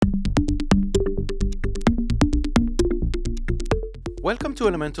Welcome to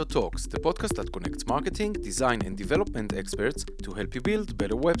Elementor Talks, the podcast that connects marketing, design, and development experts to help you build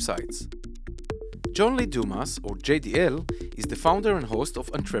better websites. John Lee Dumas, or JDL, is the founder and host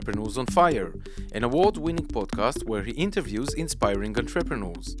of Entrepreneurs on Fire, an award-winning podcast where he interviews inspiring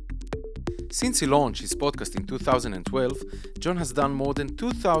entrepreneurs. Since he launched his podcast in 2012, John has done more than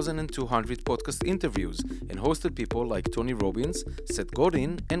 2,200 podcast interviews and hosted people like Tony Robbins, Seth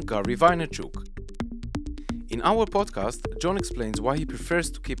Godin, and Gary Vaynerchuk. In our podcast, John explains why he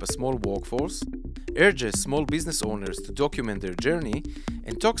prefers to keep a small workforce, urges small business owners to document their journey,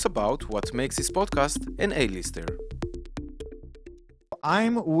 and talks about what makes his podcast an A-lister.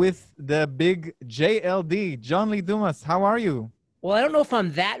 I'm with the big JLD, John Lee Dumas. How are you? Well, I don't know if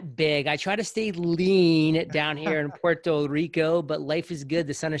I'm that big. I try to stay lean down here in Puerto Rico, but life is good.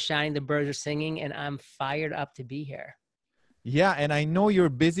 The sun is shining, the birds are singing, and I'm fired up to be here. Yeah, and I know you're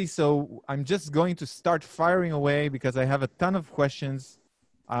busy, so I'm just going to start firing away because I have a ton of questions.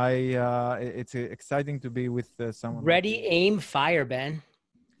 It's exciting to be with someone. Ready, aim, fire, Ben.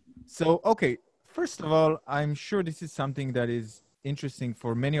 So, okay, first of all, I'm sure this is something that is interesting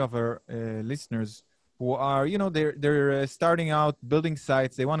for many of our listeners who are, they're starting out building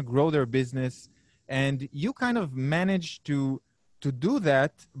sites. They want to grow their business, and you kind of manage to do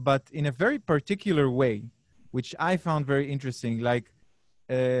that, but in a very particular way, which I found very interesting, like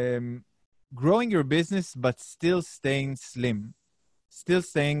growing your business, but still staying slim, still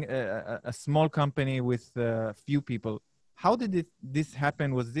staying a small company with a few people. How did this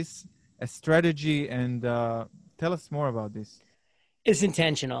happen? Was this a strategy? And tell us more about this. It's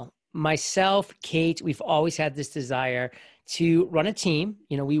intentional. Myself, Kate, we've always had this desire to run a team.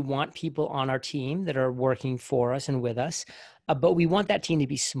 We want people on our team that are working for us and with us. But we want that team to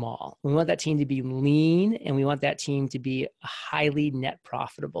be small. We want that team to be lean, and we want that team to be highly net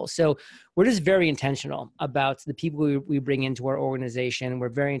profitable. So we're just very intentional about the people we bring into our organization. We're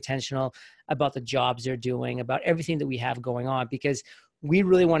very intentional about the jobs they're doing, about everything that we have going on, because we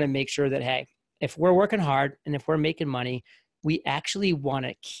really want to make sure that, hey, if we're working hard and if we're making money, we actually want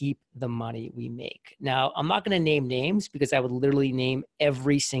to keep the money we make. Now, I'm not going to name names because I would literally name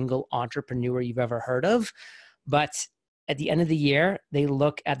every single entrepreneur you've ever heard of. But at the end of the year, they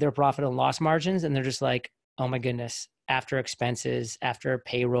look at their profit and loss margins and they're just like, oh my goodness, after expenses, after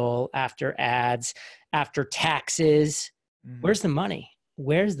payroll, after ads, after taxes, where's the money?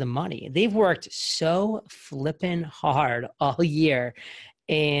 Where's the money? They've worked so flippin' hard all year,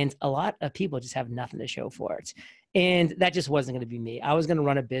 and a lot of people just have nothing to show for it. And that just wasn't going to be me. I was going to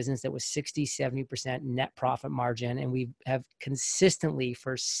run a business that was 60, 70% net profit margin. And we have consistently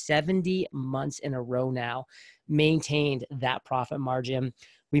for 70 months in a row now maintained that profit margin.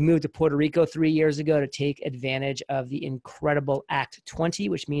 We moved to Puerto Rico 3 years ago to take advantage of the incredible Act 20,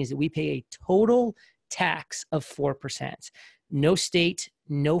 which means that we pay a total tax of 4%. No state,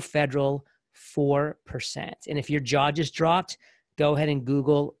 no federal, 4%. And if your jaw just dropped, go ahead and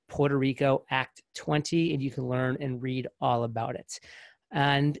Google Puerto Rico Act 20, and you can learn and read all about it.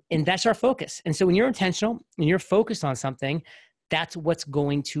 And that's our focus. And so when you're intentional and you're focused on something, that's what's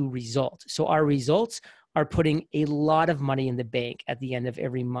going to result. So our results are putting a lot of money in the bank at the end of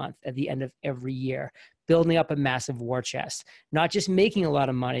every month, at the end of every year, building up a massive war chest, not just making a lot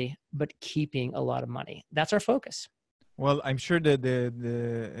of money, but keeping a lot of money. That's our focus. Well, I'm sure that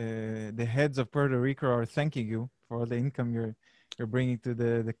the heads of Puerto Rico are thanking you for all the income you're bringing to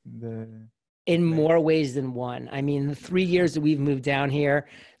the in more ways than one. I mean, the 3 years that we've moved down here,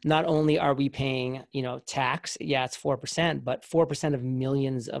 not only are we paying, tax, yeah, it's 4%, but 4% of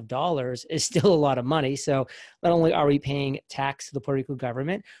millions of dollars is still a lot of money. So not only are we paying tax to the Puerto Rico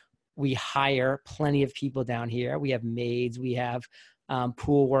government, we hire plenty of people down here. We have maids, we have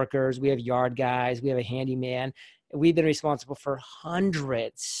pool workers, we have yard guys, we have a handyman. We've been responsible for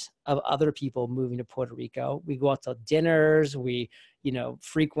hundreds of other people moving to Puerto Rico. We go out to dinners. We,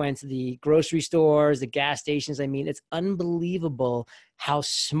 frequent the grocery stores, the gas stations. I mean, it's unbelievable how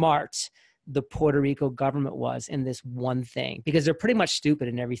smart the Puerto Rico government was in this one thing, because they're pretty much stupid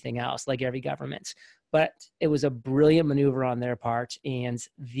in everything else, like every government. But it was a brilliant maneuver on their part. And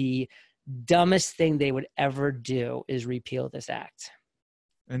the dumbest thing they would ever do is repeal this act.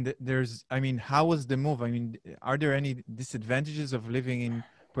 And how was the move? Are there any disadvantages of living in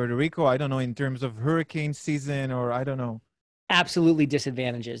Puerto Rico? I don't know, in terms of hurricane season, or I don't know. Absolutely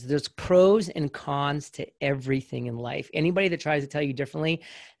disadvantages. There's pros and cons to everything in life. Anybody that tries to tell you differently,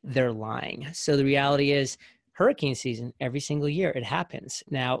 they're lying. So the reality is hurricane season every single year, it happens.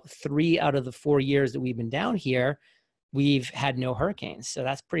 Now, 3 out of the 4 years that we've been down here, we've had no hurricanes. So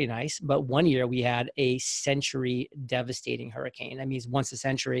that's pretty nice. But one year we had a century devastating hurricane. That means once a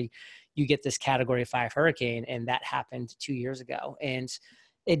century, you get this category 5 hurricane. And that happened 2 years ago. And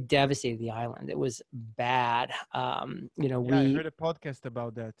it devastated the island. It was bad. I heard a podcast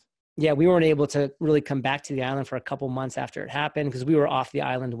about that. Yeah, we weren't able to really come back to the island for a couple months after it happened because we were off the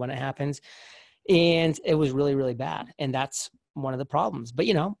island when it happened. And it was really, really bad. And that's one of the problems.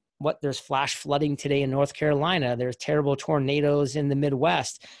 But there's flash flooding today in North Carolina. There's terrible tornadoes in the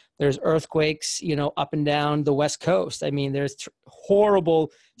Midwest. There's earthquakes, up and down the West Coast. I mean, there's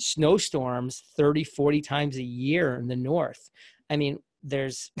horrible snowstorms 30, 40 times a year in the North. I mean,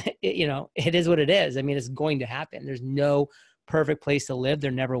 there's, it is what it is. I mean, it's going to happen. There's no perfect place to live.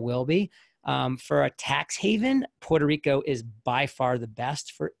 There never will be. For a tax haven, Puerto Rico is by far the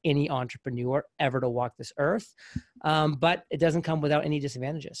best for any entrepreneur ever to walk this earth. But it doesn't come without any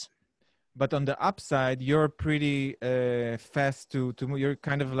disadvantages. But on the upside, you're pretty fast to move. You're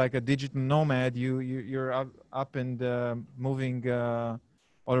kind of like a digital nomad. You're up and moving all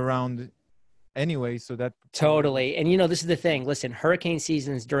around anyway. So that totally. And this is the thing. Listen, hurricane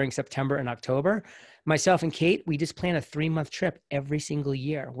season is during September and October. Myself and Kate, we just plan a 3-month trip every single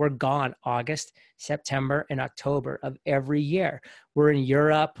year. We're gone August, September, and October of every year. We're in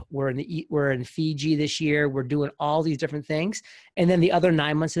Europe. We're in Fiji this year. We're doing all these different things. And then the other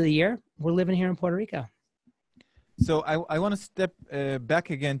 9 months of the year, we're living here in Puerto Rico. So I want to step back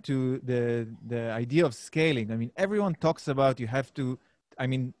again to the idea of scaling. I mean, everyone talks about you have to,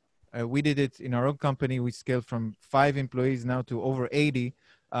 we did it in our own company. We scaled from 5 employees now to over 80.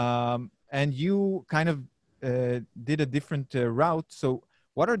 And you kind of did a different route. So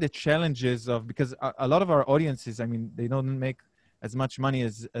what are the challenges because a lot of our audiences, they don't make as much money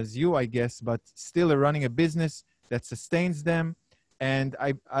as you, I guess, but still are running a business that sustains them. And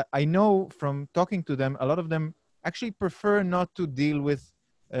I know from talking to them, a lot of them actually prefer not to deal with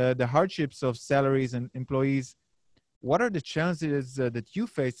the hardships of salaries and employees. What are the challenges that you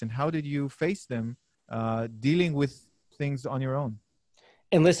faced and how did you face them dealing with things on your own?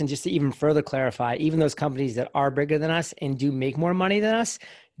 And listen, just to even further clarify, even those companies that are bigger than us and do make more money than us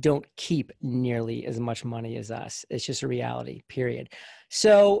don't keep nearly as much money as us. It's just a reality, period.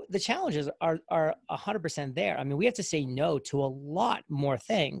 So the challenges are 100% there. I mean, we have to say no to a lot more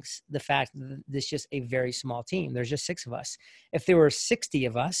things. The fact that this is just a very small team. There's just 6 of us. If there were 60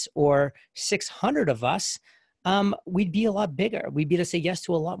 of us or 600 of us, we'd be a lot bigger. We'd be able to say yes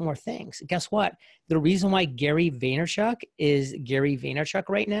to a lot more things. Guess what? The reason why Gary Vaynerchuk is Gary Vaynerchuk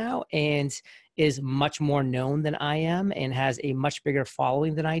right now and is much more known than I am and has a much bigger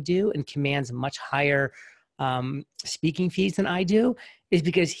following than I do and commands much higher speaking fees than I do is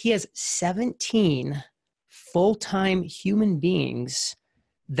because he has 17 full-time human beings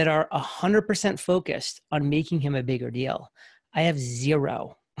that are 100% focused on making him a bigger deal. I have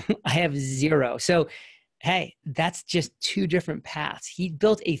 0. I have 0. So hey, that's just 2 different paths. He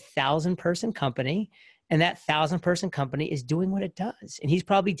built a 1,000-person company, and that 1,000-person company is doing what it does. And he's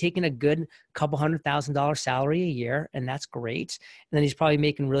probably taking a good couple $100,000 salary a year, and that's great. And then he's probably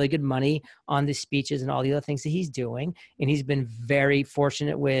making really good money on the speeches and all the other things that he's doing. And he's been very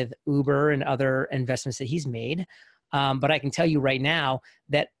fortunate with Uber and other investments that he's made. But I can tell you right now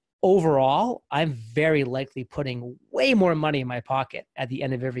that overall, I'm very likely putting way more money in my pocket at the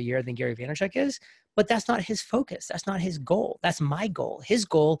end of every year than Gary Vaynerchuk is. But that's not his focus. That's not his goal. That's my goal. His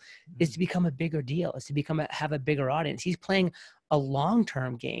goal is to become a bigger deal, is to have a bigger audience. He's playing a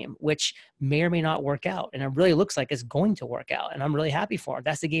long-term game, which may or may not work out. And it really looks like it's going to work out. And I'm really happy for him.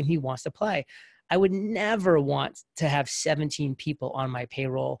 That's the game he wants to play. I would never want to have 17 people on my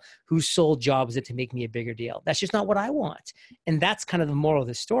payroll whose sole job is it to make me a bigger deal. That's just not what I want. And that's kind of the moral of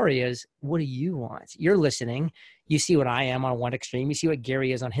the story is, what do you want? You're listening. You see what I am on one extreme. You see what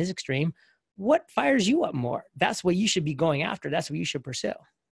Gary is on his extreme. What fires you up more? That's what you should be going after. That's what you should pursue.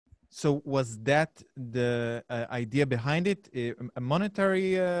 So was that the idea behind it, a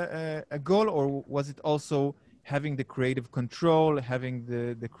monetary goal, or was it also having the creative control, having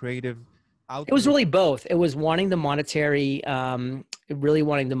the creative outlook? It was really both. It was wanting the monetary,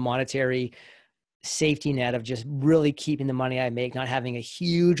 safety net of just really keeping the money I make, not having a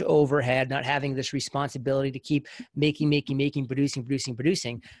huge overhead, not having this responsibility to keep making,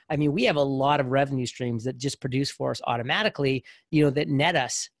 producing. I mean, we have a lot of revenue streams that just produce for us automatically, that net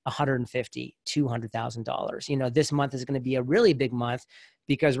us $150,000, $200,000. This month is going to be a really big month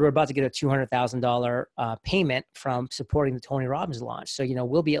because we're about to get a $200,000 payment from supporting the Tony Robbins launch. So,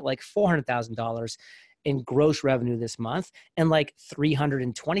 we'll be at like $400,000 in gross revenue this month, and like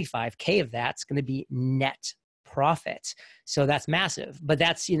 325K of that's going to be net profit. So that's massive, but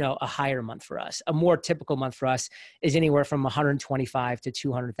that's, a higher month for us. A more typical month for us is anywhere from $125,000 to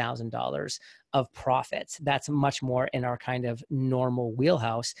 $200,000 of profits. That's much more in our kind of normal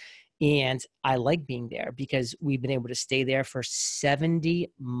wheelhouse. And I like being there because we've been able to stay there for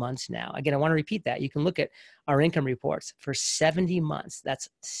 70 months now. Again, I want to repeat that. You can look at our income reports for 70 months. That's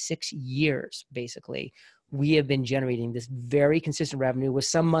 6 years, basically. We have been generating this very consistent revenue with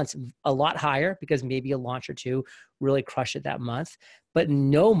some months a lot higher because maybe a launch or two really crushed it that month, but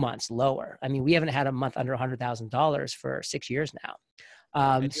no months lower. I mean, we haven't had a month under $100,000 for 6 years now.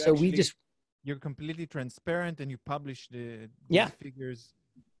 So you're completely transparent and you publish these figures.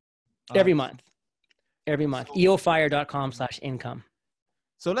 Every month. eofire.com/income.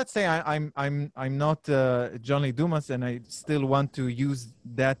 So let's say I'm not John Lee Dumas and I still want to use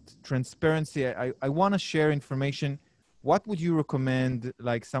that transparency. I want to share information. What would you recommend,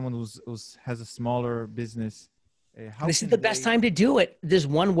 like someone who's has a smaller business? This is the best time to do it. There's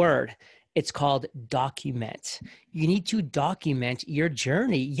one word. It's called document. You need to document your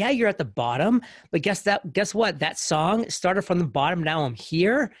journey. Yeah, you're at the bottom, but guess what? That song started from the bottom. Now I'm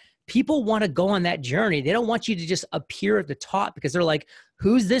here. People want to go on that journey. They don't want you to just appear at the top because they're like,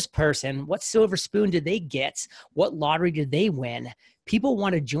 who's this person? What silver spoon did they get? What lottery did they win? People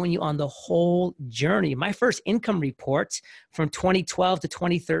want to join you on the whole journey. My first income report from 2012 to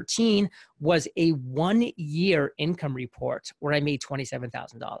 2013 was a 1-year income report where I made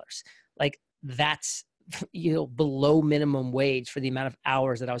 $27,000. Like that's, below minimum wage for the amount of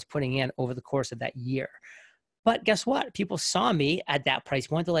hours that I was putting in over the course of that year. But guess what? People saw me at that price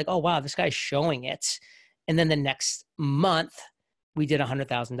point. They're like, oh, wow, this guy's showing it. And then the next month, we did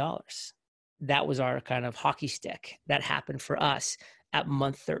 $100,000. That was our kind of hockey stick. That happened for us at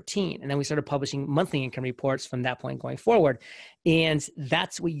month 13. And then we started publishing monthly income reports from that point going forward. And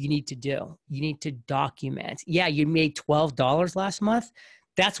that's what you need to do. You need to document. Yeah, you made $12 last month.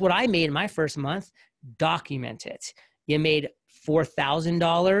 That's what I made in my first month. Document it. You made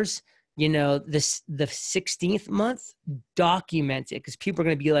 $4,000. The 16th month, document it because people are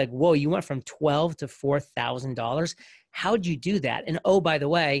going to be like, whoa, you went from $12,000 to $4,000. How'd you do that? And oh, by the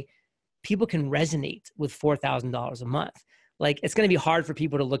way, people can resonate with $4,000 a month. Like it's going to be hard for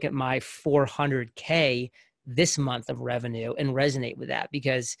people to look at my $400K this month of revenue and resonate with that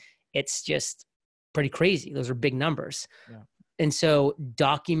because it's just pretty crazy. Those are big numbers. Yeah. And so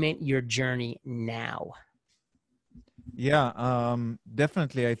document your journey now. Yeah,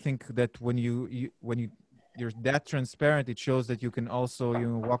 definitely. I think that when you're that transparent, it shows that you can also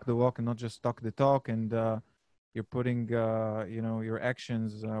walk the walk and not just talk the talk, and you're putting your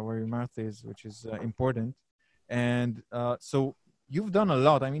actions where your mouth is, which is important. And so you've done a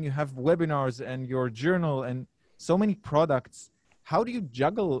lot. I mean, you have webinars and your journal and so many products. How do you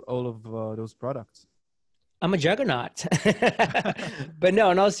juggle all of those products? I'm a juggernaut. But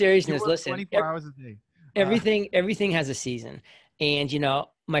no, in all seriousness, listen. 24 hours a day. Everything has a season. And,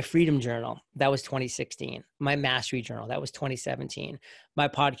 my Freedom Journal, that was 2016. My Mastery Journal, that was 2017. My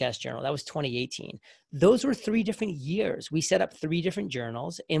Podcast Journal, that was 2018. Those were 3 different years. We set up 3 different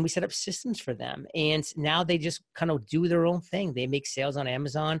journals and we set up systems for them. And now they just kind of do their own thing. They make sales on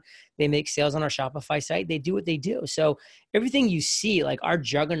Amazon. They make sales on our Shopify site. They do what they do. So everything you see, like our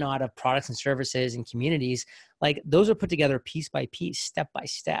juggernaut of products and services and communities, like those are put together piece by piece, step by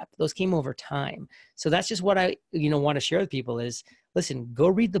step. Those came over time. So that's just what I, want to share with people is, listen, go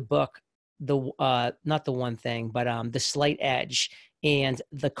read the book, not The One Thing, but The Slight Edge and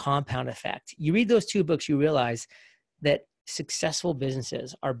The Compound Effect. You read those 2 books, you realize that successful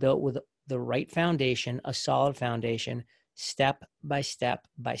businesses are built with the right foundation, a solid foundation, step by step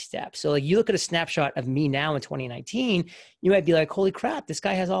by step. So like you look at a snapshot of me now in 2019, you might be like, holy crap, this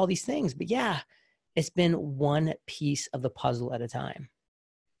guy has all these things. But yeah, it's been one piece of the puzzle at a time.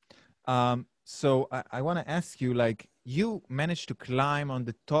 So I want to ask you, like, you managed to climb on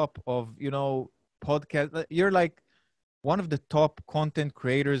the top of, podcast. You're like one of the top content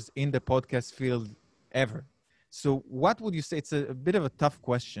creators in the podcast field ever. So what would you say? It's a bit of a tough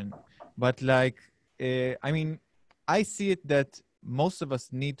question, but like, I see it that most of us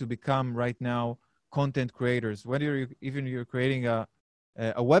need to become right now content creators. Whether you're creating a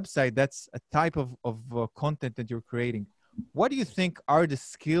website, that's a type of content that you're creating. What do you think are the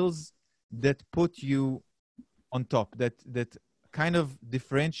skills that put you on top, that kind of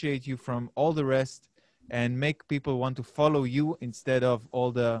differentiate you from all the rest and make people want to follow you instead of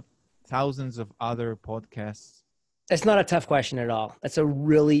all the thousands of other podcasts? That's not a tough question at all. That's a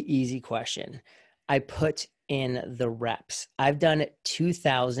really easy question. I put in the reps. I've done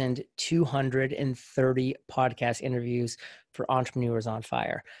 2,230 podcast interviews for Entrepreneurs on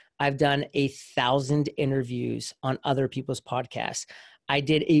Fire. I've done 1,000 interviews on other people's podcasts. I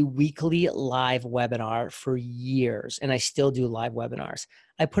did a weekly live webinar for years, and I still do live webinars.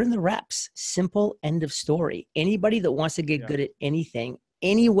 I put in the reps. Simple, end of story. Anybody that wants to get good at anything,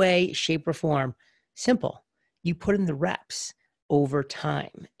 any way, shape, or form, simple. You put in the reps over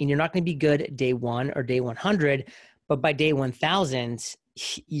time, and you're not going to be good at day 1 or day 100, but by day 1,000,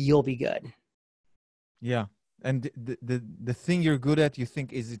 you'll be good. Yeah. And the thing you're good at, you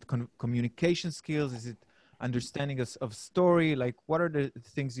think, is it communication skills? Is it understanding of story? Like, what are the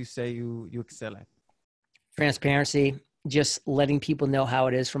things you say you excel at? Transparency, just letting people know how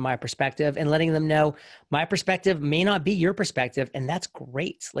it is from my perspective, and letting them know my perspective may not be your perspective. And that's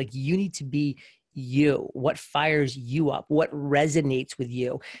great. Like, you need to be you. What fires you up, what resonates with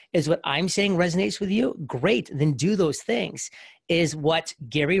you. Is what I'm saying resonates with you? Great. Then do those things. Is what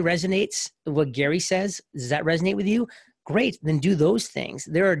Gary resonates, what Gary says, does that resonate with you? Great. Then do those things.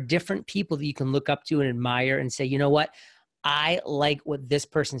 There are different people that you can look up to and admire and say, you know what? I like what this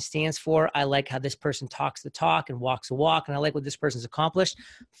person stands for. I like how this person talks the talk and walks the walk. And I like what this person's accomplished.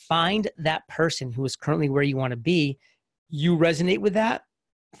 Find that person who is currently where you want to be. You resonate with that.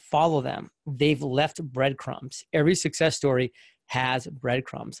 Follow them. They've left breadcrumbs. Every success story has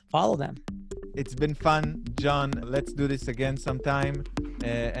breadcrumbs. Follow them. It's been fun, John. Let's do this again sometime.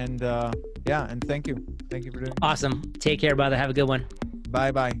 And thank you. Thank you for doing it. Awesome. Take care, brother. Have a good one.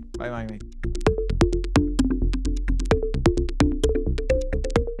 Bye, mate.